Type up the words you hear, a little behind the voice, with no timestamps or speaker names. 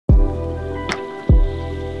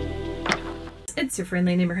It's your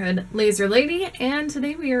friendly neighborhood laser lady, and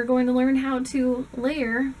today we are going to learn how to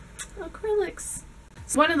layer acrylics.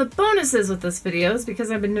 So one of the bonuses with this video is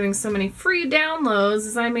because I've been doing so many free downloads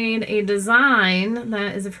is I made a design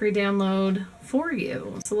that is a free download for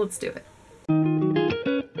you. So let's do it.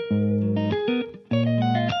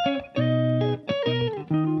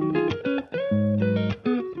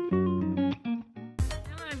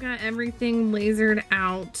 Everything lasered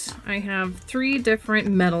out. I have 3 different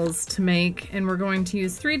metals to make, and we're going to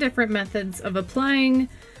use 3 different methods of applying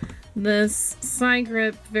this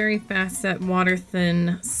𝗁𝗲𝗃 very fast set water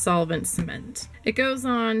thin solvent cement. It goes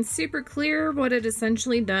on super clear. What it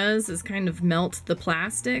essentially does is kind of melt the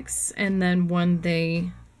plastics, and then when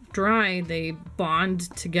they dry they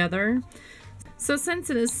bond together. So since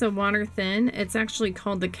it is so water thin, it's actually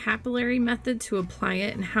called the capillary method to apply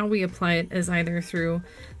it, and how we apply it is either through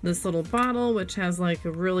this little bottle, which has like a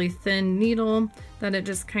really thin needle that it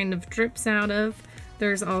just kind of drips out of.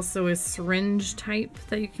 There's also a syringe type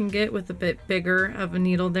that you can get with a bit bigger of a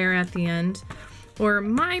needle there at the end. Or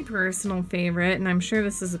my personal favorite, and I'm sure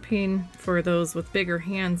this is a pain for those with bigger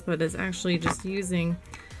hands, but is actually just using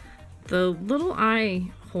the little eye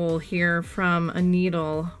hole here from a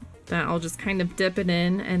needle that I'll just kind of dip it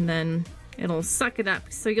in and then it'll suck it up.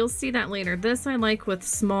 So you'll see that later. This I like with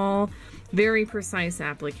small, very precise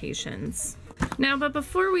applications. Now, but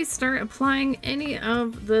before we start applying any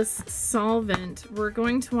of this solvent, we're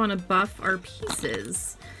going to want to buff our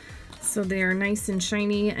pieces so they are nice and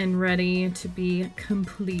shiny and ready to be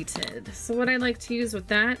completed. So what I like to use with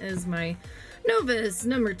that is my 𝗏𝘗𝗲𝗺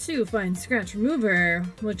No. 2 Fine Scratch Remover,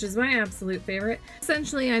 which is my absolute favorite.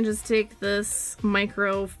 Essentially, I just take this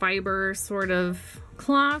microfiber sort of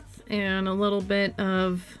cloth and a little bit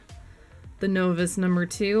of the 𝗏𝘗𝗃 No.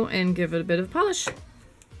 2 and give it a bit of polish.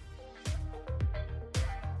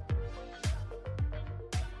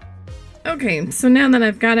 Okay, so now that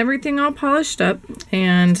I've got everything all polished up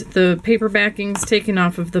and the paper backing's taken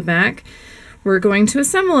off of the back, we're going to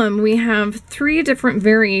assemble them. We have 3 different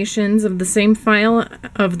variations of the same file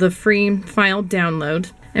of the free file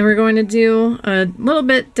download, and we're going to do a little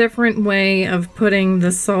bit different way of putting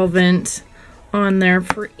the solvent on there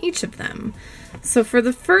for each of them. So for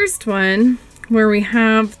the first one, where we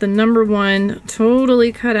have the number 1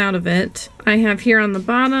 totally cut out of it, I have here on the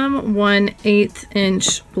bottom 1/8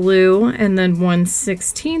 inch blue and then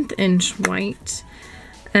 1/16 inch white.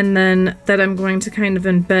 And then that I'm going to kind of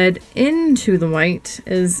embed into the white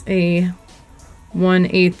is a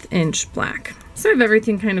 1/8 inch black. So I have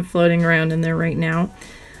everything kind of floating around in there right now.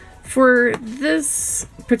 For this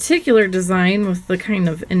particular design with the kind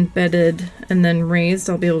of embedded and then raised,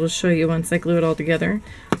 I'll be able to show you once I glue it all together.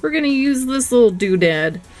 We're going to use this little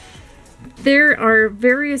doodad. There are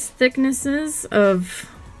various thicknesses of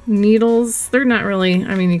needles. They're not really,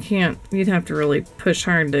 I mean, you'd have to really push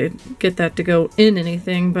hard to get that to go in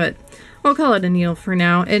anything, but I'll call it a needle for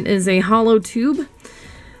now. It is a hollow tube,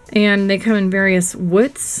 and they come in various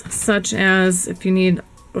widths, such as if you need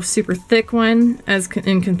a super thick one, as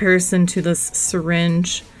in comparison to this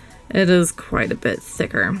syringe, it is quite a bit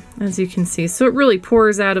thicker, as you can see. So it really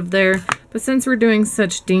pours out of there, but since we're doing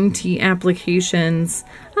such dainty applications,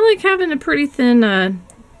 I like having a pretty thin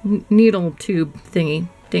needle tube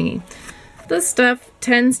dingy. This stuff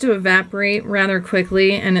tends to evaporate rather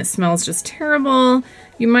quickly and it smells just terrible.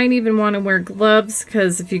 You might even want to wear gloves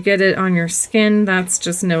because if you get it on your skin, that's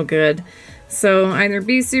just no good. So either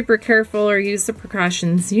be super careful or use the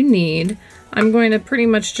precautions you need. I'm going to pretty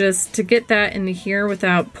much just, to get that into here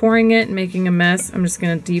without pouring it and making a mess, I'm just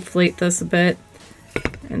going to deflate this a bit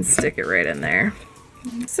and stick it right in there.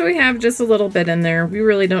 So we have just a little bit in there. We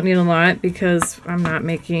really don't need a lot because I'm not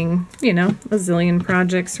making, you know, a zillion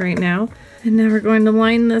projects right now. And now we're going to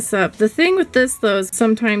line this up. The thing with this though is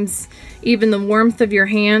sometimes even the warmth of your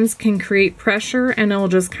hands can create pressure and it'll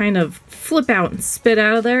just kind of flip out and spit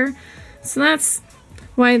out of there. So that's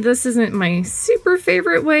why this isn't my super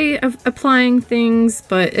favorite way of applying things,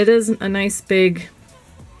 but it is a nice big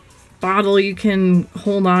bottle you can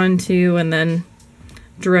hold on to and then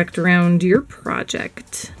direct around your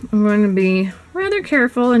project. I'm going to be rather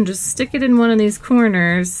careful and just stick it in one of these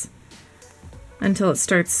corners until it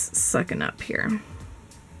starts sucking up here.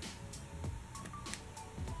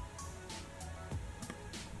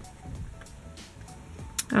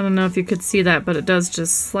 I don't know if you could see that, but it does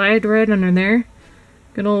just slide right under there.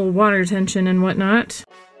 Good old water tension and whatnot.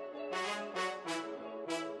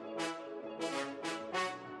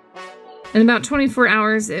 In about 24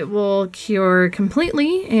 hours, it will cure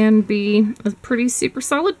completely and be a pretty super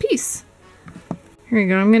solid piece. Here you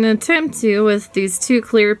go. I'm going to attempt to, with these 2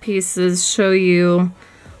 clear pieces, show you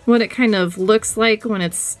what it kind of looks like when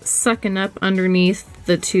it's sucking up underneath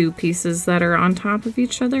the two pieces that are on top of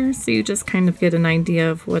each other. So you just kind of get an idea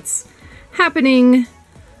of what's happening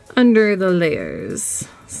under the layers.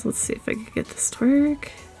 So let's see if I can get this to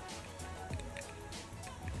work.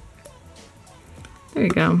 There you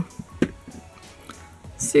go.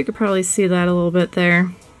 So you could probably see that a little bit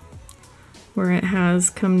there, where it has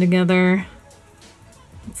come together.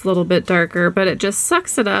 It's a little bit darker, but it just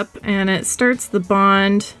sucks it up and it starts the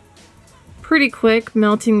bond pretty quick,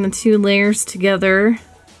 melting the two layers together.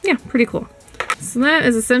 Yeah, pretty cool. So that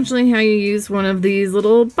is essentially how you use one of these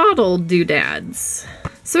little bottle doodads.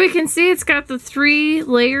 So we can see it's got the 3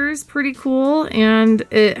 layers, pretty cool, and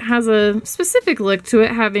it has a specific look to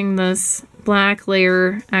it, having this black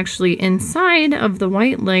layer actually inside of the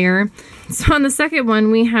white layer. So on the second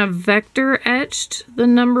one, we have vector etched the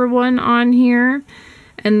number 1 on here.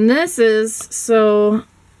 And this is so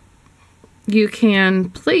you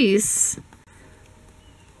can place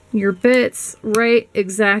your bits right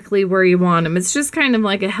exactly where you want them. It's just kind of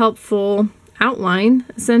like a helpful outline,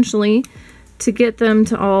 essentially, to get them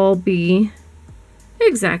to all be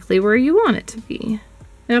exactly where you want it to be.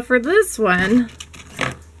 Now for this one,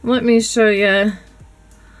 let me show you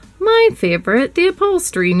my favorite, the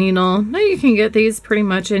upholstery needle. Now you can get these pretty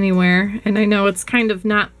much anywhere, and I know it's kind of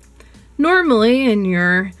not normally in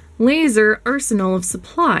your laser arsenal of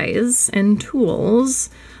supplies and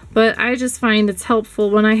tools, but I just find it's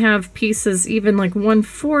helpful when I have pieces even like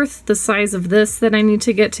 1/4 the size of this that I need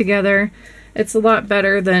to get together. It's a lot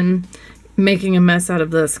better than making a mess out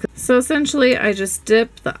of this. So essentially I just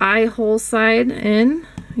dip the eye hole side in.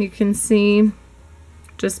 You can see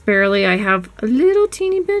just barely, I have a little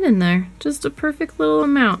teeny bit in there, just a perfect little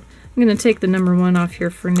amount. I'm going to take the number 1 off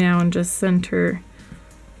here for now and just center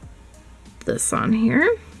this on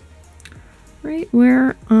here, right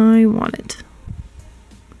where I want it.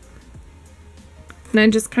 And I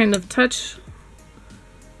just kind of touch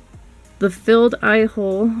the filled eye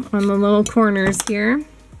hole on the little corners here,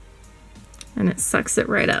 and it sucks it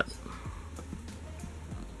right up.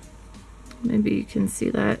 Maybe you can see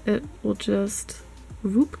that. It will just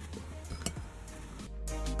whoop.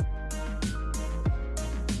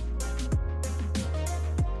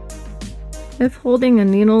 If holding a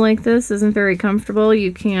needle like this isn't very comfortable,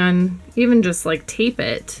 you can even just like tape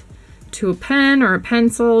it to a pen or a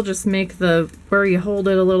pencil. Just make the where you hold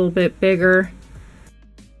it a little bit bigger.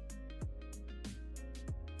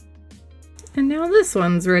 And now this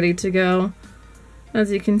one's ready to go.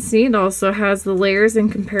 As you can see, it also has the layers in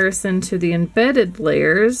comparison to the embedded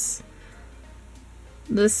layers.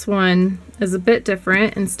 This one is a bit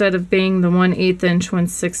different. Instead of being the 1/8 inch,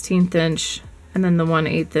 1/16 inch, and then the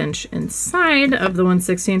 1/8 inch inside of the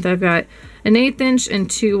 1/16, I've got an 1/8 inch and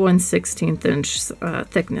 2 1/16 inch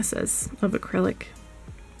thicknesses of acrylic.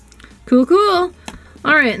 Cool, cool.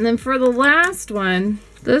 All right, and then for the last one,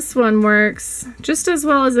 this one works just as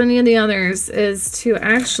well as any of the others, is to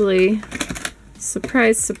actually,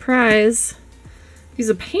 surprise, surprise, use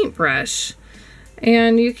a paintbrush.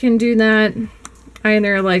 And you can do that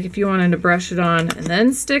either like if you wanted to brush it on and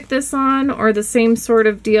then stick this on, or the same sort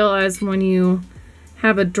of deal as when you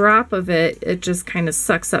have a drop of it, it just kind of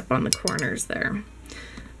sucks up on the corners there.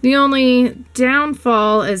 The only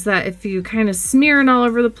downfall is that if you kind of smear it all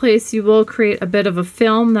over the place, you will create a bit of a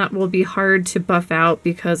film that will be hard to buff out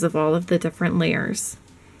because of all of the different layers.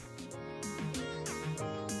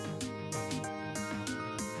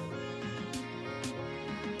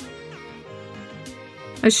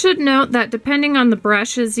 I should note that depending on the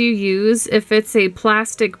brushes you use, if it's a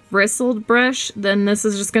plastic bristled brush, then this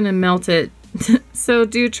is just going to melt it. So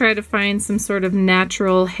do try to find some sort of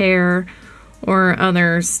natural hair or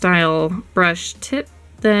other style brush tip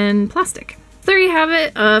than plastic. There you have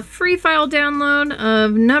it, a free file download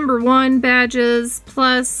of number 1 badges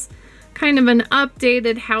plus kind of an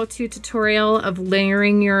updated how-to tutorial of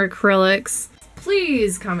layering your acrylics.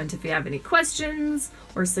 Please comment if you have any questions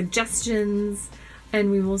or suggestions,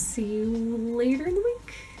 and we will see you later in the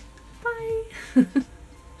week. Bye.